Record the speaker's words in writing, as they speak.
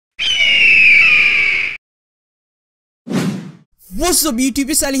What's up YouTube,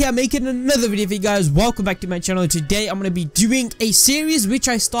 it's Ali here making another video for you guys. Welcome back to my channel. Today I'm going to be doing a series which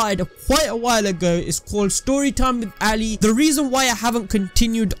I started quite a while ago. It's called Storytime with Ali. The reason why I haven't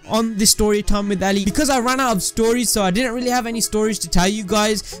continued on this Storytime with Ali, because I ran out of stories, so I didn't really have any stories to tell you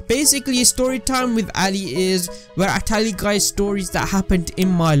guys. Basically, Storytime with Ali is where I tell you guys stories that happened in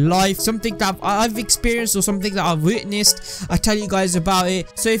my life, something that I've experienced or something that I've witnessed. I tell you guys about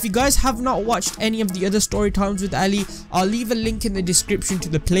it. So if you guys have not watched any of the other Storytimes with Ali, I'll leave a link in the description to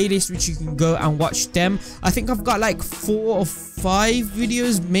the playlist which you can go and watch them. I think I've got like 4 or 5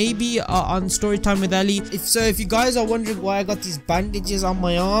 videos maybe on Storytime with Ali. So if you guys are wondering why I got these bandages on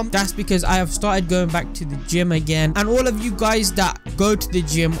my arm, that's because I have started going back to the gym again. And all of you guys that go to the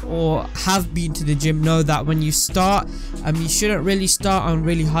gym or have been to the gym know that when you start, you shouldn't really start on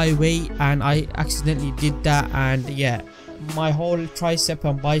really high weight, and I accidentally did that, and yeah, my whole tricep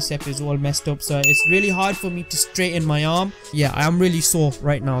and bicep is all messed up, so it's really hard for me to straighten my arm. Yeah, I am really sore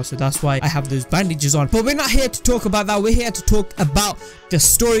right now, so that's why I have those bandages on. But we're not here to talk about that. We're here to talk about the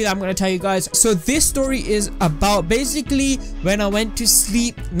story that I'm going to tell you guys. So this story is about basically when I went to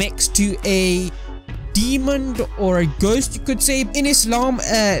sleep next to a demon or a ghost, you could say. In Islam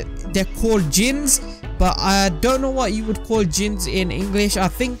they're called jinns, but I don't know what you would call jinns in English. I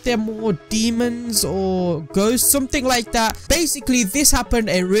think they're more demons or ghosts, something like that. Basically, this happened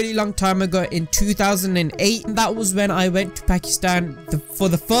a really long time ago in 2008. And that was when I went to Pakistan for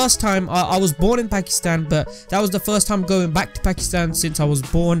the first time. I was born in Pakistan, but that was the first time going back to Pakistan since I was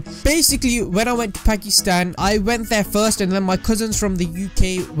born. Basically, when I went to Pakistan, I went there first, and then my cousins from the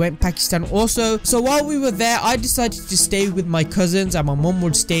UK went Pakistan also. So while we were there, I decided to stay with my cousins, and my mum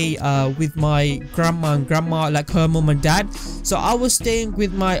would stay with my grandma and grandma, like her mum and dad. So I was staying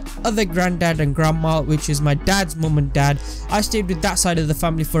with my other granddad and grandma, which is my dad's mum and dad. I stayed with that side of the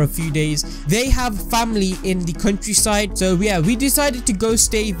family for a few days. They have family in the countryside, so yeah, we decided to go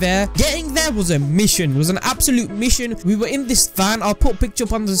stay there. Getting there was a mission. It was an absolute mission. We were in this van. I'll put a picture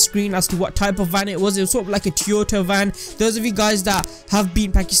up on the screen as to what type of van it was. It was sort of like a Toyota van. Those of you guys that have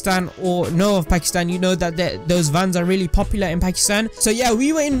been Pakistan or know of Pakistan, you know that those vans are really popular in Pakistan. So yeah,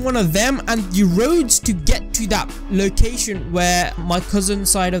 we were in one of them, and the roads to get to that location where my cousin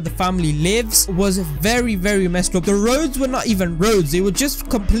side of the family lives was very messed up. The roads were not even roads, they were just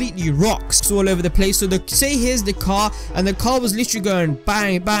completely rocks all over the place. So say here's the car, and the car was literally going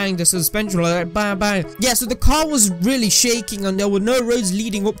bang bang, the suspension was like bang bang. Yeah, so the car was really shaking, and there were no roads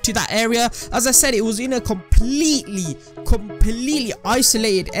leading up to that area. As I said, it was in a completely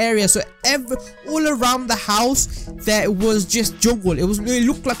isolated area, so all around the house there was just jungle. It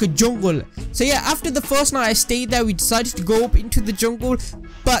looked like a jungle. So yeah, after the first night I stayed there, we decided to go up into the jungle,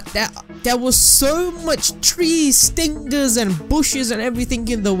 but there was so much trees, stingers and bushes and everything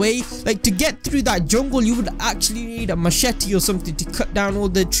in the way. Like, to get through that jungle, you would actually need a machete or something to cut down all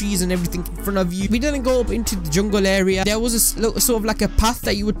the trees and everything in front of you. We didn't go up into the jungle area. There was a sort of like a path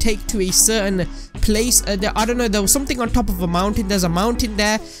that you would take to a certain place. I don't know, there was something on top of a mountain. There's a mountain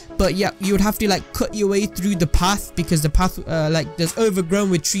there, but yeah, you would have to like cut your way through the path, because the path like there's overgrown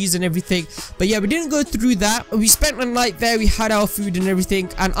with trees and everything. But yeah, we didn't go through that. We spent the night there. We had our food and everything,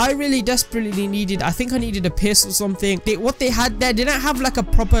 and I really desperately needed, I think I needed a piss or something. What they had there didn't have like a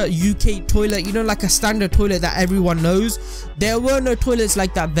proper UK toilet, you know, like a standard toilet that everyone knows. There were no toilets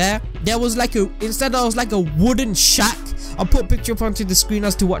like that there. There was like instead there was like a wooden shack. I'll put a picture up onto the screen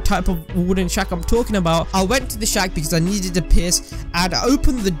as to what type of wooden shack I'm talking about. I went to the shack because I needed a piss, and I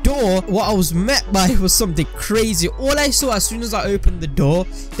opened the door. What I was met by was something crazy. All I saw as soon as I opened the door,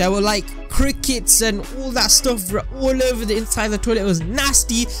 there were like crickets and all that stuff all over the inside of the toilet. It was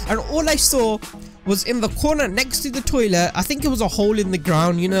nasty, and all I saw was in the corner next to the toilet. I think it was a hole in the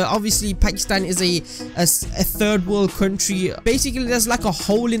ground. You know, obviously Pakistan is a third world country. Basically, there's like a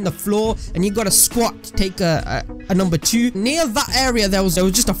hole in the floor, and you got to squat to take a number 2. Near that area, there was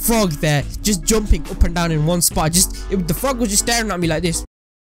just a frog there, just jumping up and down in one spot. The frog was just staring at me like this.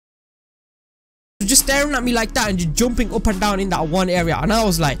 Just staring at me like that and just jumping up and down in that one area. And I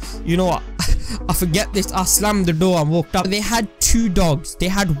was like, you know what, I forget this. I slammed the door and walked up. They had 2 dogs. They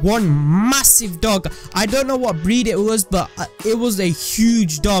had one massive dog. I don't know what breed it was, but it was a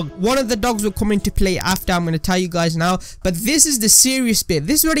huge dog. One of the dogs will come into play after. I'm going to tell you guys now, but this is the serious bit.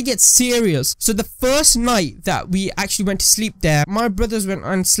 This is where it gets serious. So the first night that we actually went to sleep there, my brothers went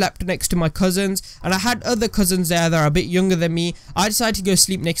and slept next to my cousins, and I had other cousins there that are a bit younger than me. I decided to go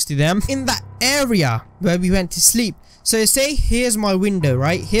sleep next to them in that area where we went to sleep. So say here's my window,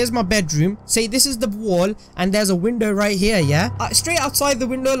 right? Here's my bedroom. Say this is the wall, and there's a window right here, yeah? Straight outside the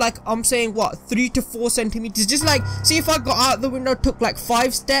window, like I'm saying, what, 3 to 4 centimeters. Just like, see if I got out the window, took like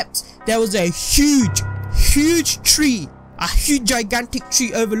 5 steps, there was a huge tree a huge gigantic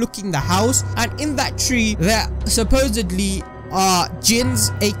tree overlooking the house, and in that tree there supposedly jinns,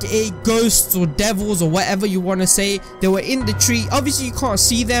 aka ghosts or devils or whatever you want to say. They were in the tree. Obviously you can't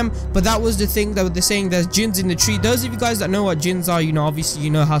see them, but that was the thing that they're saying, there's jinns in the tree. Those of you guys that know what jinns are, you know, obviously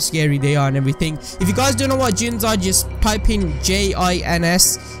you know how scary they are and everything. If you guys don't know what jinns are, just type in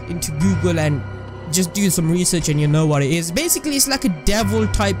JINS into Google and just do some research and you know what it is. Basically it's like a devil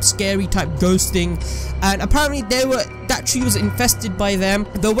type, scary type ghost thing, and apparently that tree was infested by them.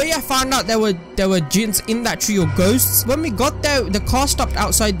 The way I found out there were jinns in that tree or ghosts, when we got there the car stopped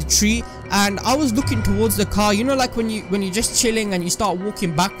outside the tree and I was looking towards the car. You know, like when you're just chilling and you start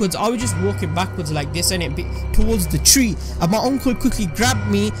walking backwards, I was just walking backwards like this and it towards the tree, and my uncle quickly grabbed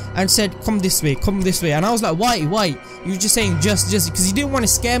me and said, come this way, and I was like, why? You were just saying just because he didn't want to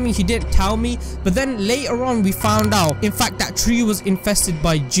scare me, he didn't tell me. But then later on we found out, in fact, that tree was infested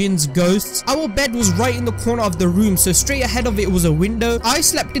by jinns, ghosts. Our bed was right in the corner of the room, so straight ahead of it was a window. I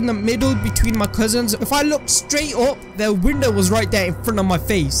slept in the middle between my cousins. If I looked straight up, the window was right there in front of my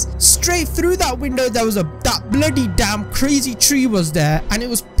face. Straight through that window there was that bloody damn crazy tree was there, and it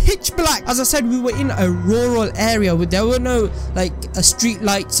was pitch black. As I said, we were in a rural area where there were no like street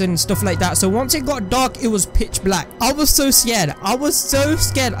lights and stuff like that, so once it got dark it was pitch black. I was so scared.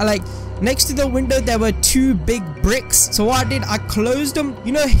 Like, next to the window there were two big bricks, so what I did, I closed them.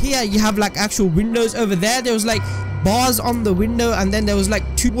 You know, here you have like actual windows. Over there was like bars on the window, and then there was like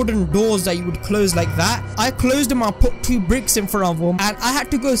two wooden doors that you would close like that. I closed them, I put two bricks in front of them, and I had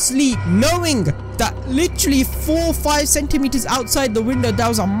to go sleep knowing that literally 4 or 5 centimeters outside the window there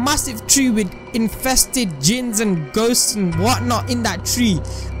was a massive tree with infested jinns and ghosts and whatnot in that tree.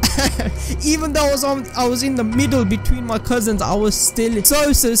 Even though I was in the middle between my cousins, I was still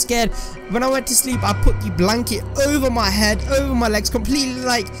so scared. When I went to sleep, I put the blanket over my head, over my legs, completely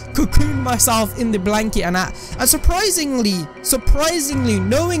like cocooned myself in the blanket, and surprisingly,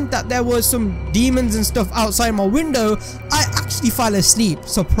 knowing that there was some demons and stuff outside my window, I actually fell asleep.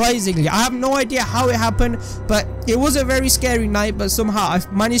 Surprisingly, I have no idea how it happened, but it was a very scary night, but somehow I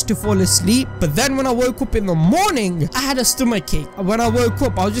managed to fall asleep. But then when I woke up in the morning, I had a stomachache. When I woke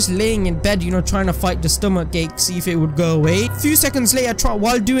up, I was just laying in bed, you know, trying to fight the stomachache, see if it would go away. A few seconds later,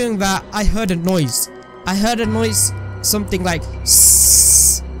 while doing that, I heard a noise. Something like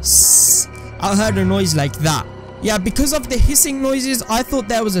I heard a noise like that. Yeah, because of the hissing noises, I thought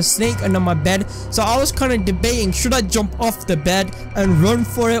there was a snake under my bed, so I was kind of debating, should I jump off the bed and run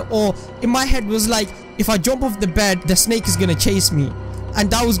for it, or in my head was like, if I jump off the bed, the snake is gonna chase me. And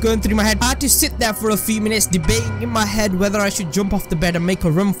that was going through my head. I had to sit there for a few minutes debating in my head whether I should jump off the bed and make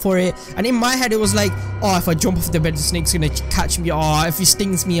a run for it. And in my head it was like, oh, if I jump off the bed, the snake's gonna catch me. Oh, if he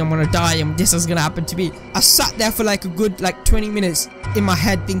stings me, I'm gonna die, and this is gonna happen to me. I sat there for like a good 20 minutes in my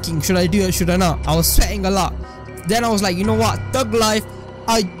head thinking, should I do it, should I not? I was sweating a lot. Then I was like, you know what, thug life.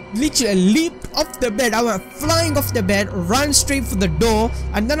 I literally leaped off the bed. I went flying off the bed, ran straight for the door,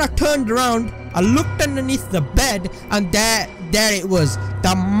 and then I turned around. I looked underneath the bed, and there it was.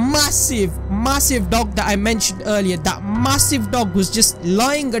 The massive dog that I mentioned earlier. That massive dog was just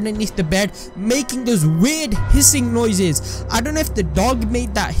lying underneath the bed, making those weird hissing noises. I don't know if the dog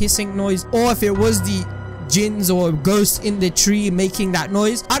made that hissing noise or if it was the jinns or ghosts in the tree making that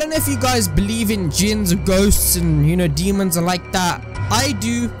noise. I don't know if you guys believe in jinns or ghosts and, you know, demons and like that. I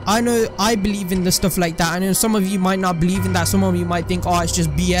do. I know I believe in the stuff like that. I know some of you might not believe in that. Some of you might think, oh, it's just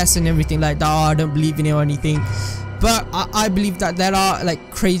BS and everything like that. Oh, I don't believe in it or anything. But I believe that there are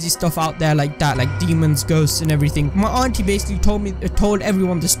like crazy stuff out there like that, like demons, ghosts and everything. My auntie basically told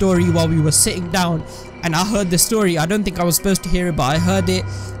everyone the story while we were sitting down, and I heard the story. I don't think I was supposed to hear it, but I heard it.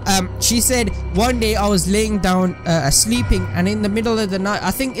 She said one day I was laying down sleeping, and in the middle of the night, I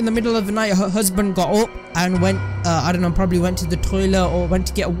think in the middle of the night, her husband got up and went, I don't know, probably went to the toilet or went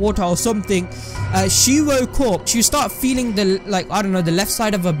to get water or something. She woke up. She started feeling the, I don't know, the left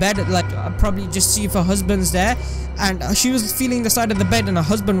side of her bed, probably just see if her husband's there. And she was feeling the side of the bed and her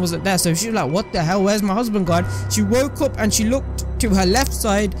husband wasn't there, so she was like, what the hell, where's my husband gone? She woke up and she looked to her left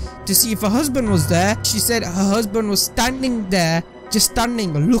side to see if her husband was there. She said her husband was standing there, just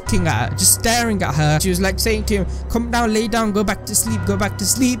standing, looking at her, just staring at her. She was like saying to him, come down, lay down, go back to sleep, go back to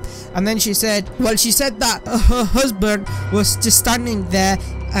sleep. And then she said, well, she said that her husband was just standing there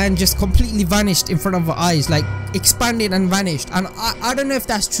and just completely vanished in front of her eyes, like expanded and vanished. And I don't know if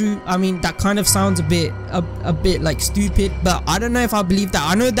that's true. I mean, that kind of sounds a bit like stupid, but I don't know if I believe that.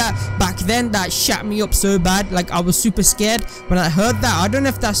 I know that back then that shat me up so bad, like I was super scared when I heard that. I don't know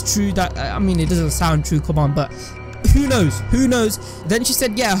if that's true. That, I mean, it doesn't sound true, come on, but who knows. Then she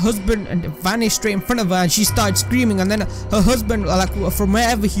said, yeah, her husband vanished straight in front of her, and she started screaming. And then her husband, like from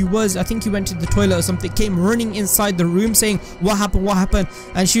wherever he was, I think he went to the toilet or something, came running inside the room saying, what happened?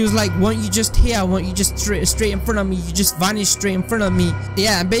 And she was like, weren't you just here? Weren't you just straight in front of me? You just vanished straight in front of me.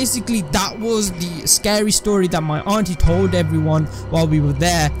 Yeah, and basically that was the scary story that my auntie told everyone while we were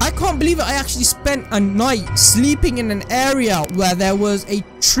there. I can't believe it. I actually spent a night sleeping in an area where there was a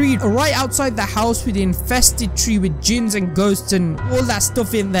tree right outside the house with an infested tree with jinns and ghosts and all that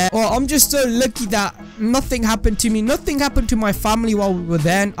stuff in there. Oh, I'm just so lucky that nothing happened to me. Nothing happened to my family while we were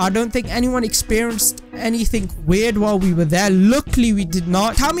there. And I don't think anyone experienced anything weird while we were there. Luckily, we did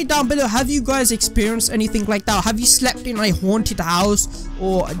not. Tell me down below, have you guys experienced anything like that? Have you slept in a haunted house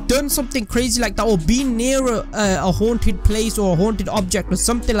or done something crazy like that, or been near a haunted place or a haunted object or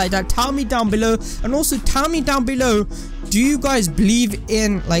something like that? Tell me down below. And also tell me down below, do you guys believe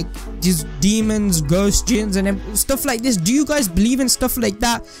in like these demons, ghosts, jinns and stuff like this? Do you guys believe in stuff like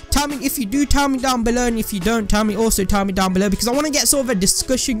that? Tell me if you do, tell me down below, and if you don't, tell me down below, because I want to get sort of a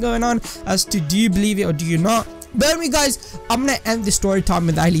discussion going on as to do you believe it or do you not. But anyway guys, I'm gonna end the story time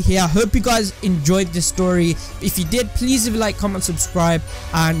with Ali here. I hope you guys enjoyed this story. If you did, please leave a like, comment, subscribe,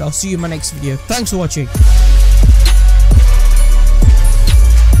 and I'll see you in my next video. Thanks for watching.